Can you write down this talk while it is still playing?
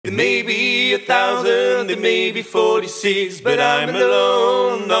It may be 1,000, it may be 46, but I'm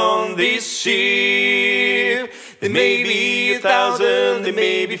alone on this ship. There may be 1,000, there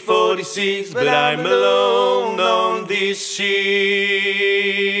may be 46, but I'm alone on this ship.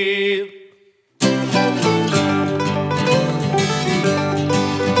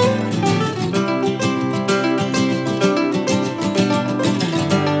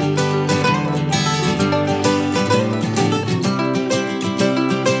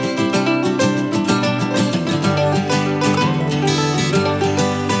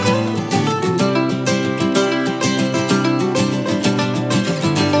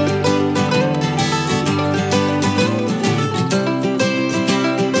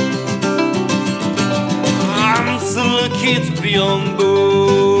 Lucky to be on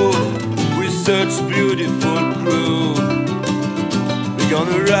board with such a beautiful crew. We're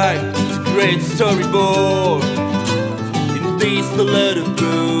gonna write a great storyboard in this the letter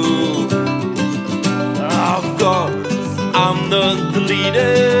blue. Of course, I'm not the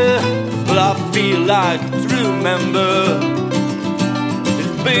leader, but I feel like to remember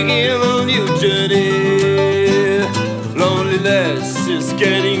it's beginning a new journey. Loneliness is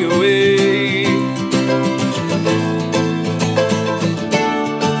getting away.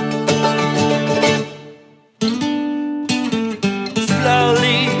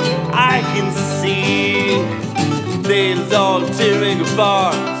 Slowly I can see things all tearing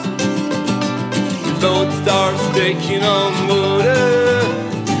apart. The boat starts taking on water,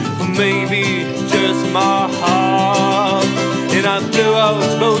 or maybe just my heart. And I throw out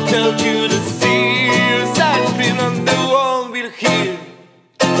the boat out to the sea. Side spin on the wall we'll hear.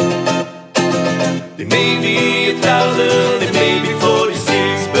 There may be 1,000, there may be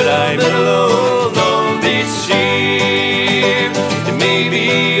 46, but I'm alone on this ship.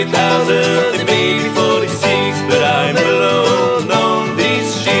 Maybe 1,000, it may be 46, but I'm alone on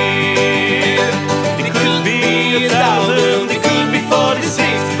this ship. It could be 1,000, it could be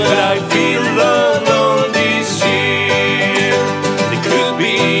 46, but I feel alone on this ship. It could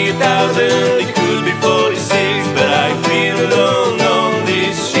be 1,000, it could be 46, but I feel alone on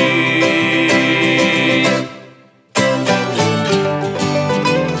this ship.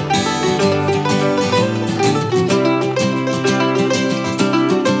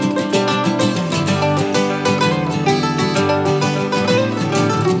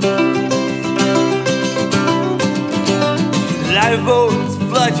 Lifeboats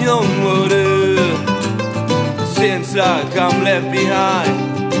floating on water. Seems like I'm left behind.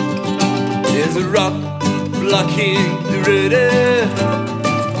 There's a rock blocking the rudder.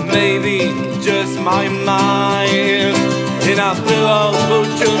 Maybe just my mind. And I throw out the boat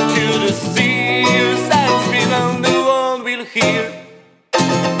to the sea. Side spin on the wall we'll hear.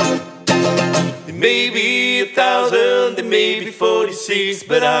 There may be 1,000, there may be 46,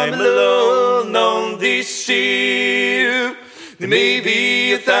 but I'm alone on this ship. There may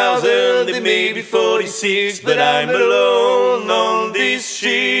be 1,000, there may be 46, but I'm alone on this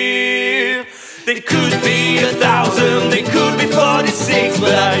ship. There could be 1,000, there could be 46,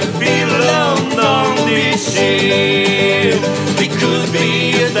 but I feel alone on this ship. There could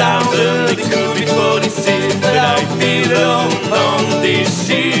be 1,000, there could be 46, but I feel alone on this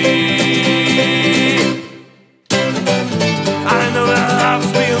ship. I know I've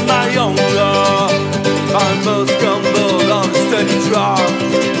spilled my own blood. I must crumble on a steady drop.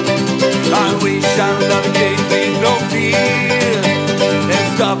 I wish I would navigate with no fear and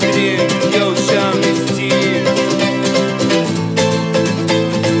stop it in the ocean with tears.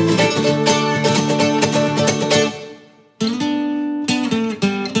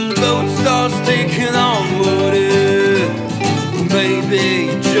 The boat starts taking on water, maybe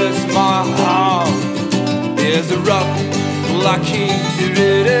just my heart. There's a rock blocking the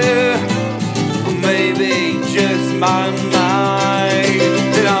rudder, maybe just my mind.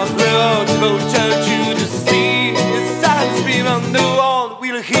 Then I'll throw the boat out to the sea. It's side spin on the wall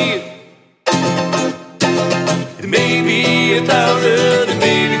we'll hear. It may be 1,000, it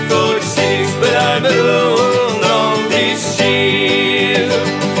may be 46, but I'm alone on this ship.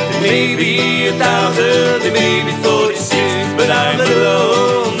 It may be 1,000, it may be 46, but I'm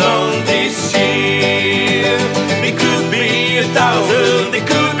alone on this ship. It could be 1,000, it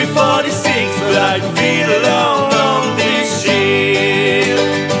could be 46, but I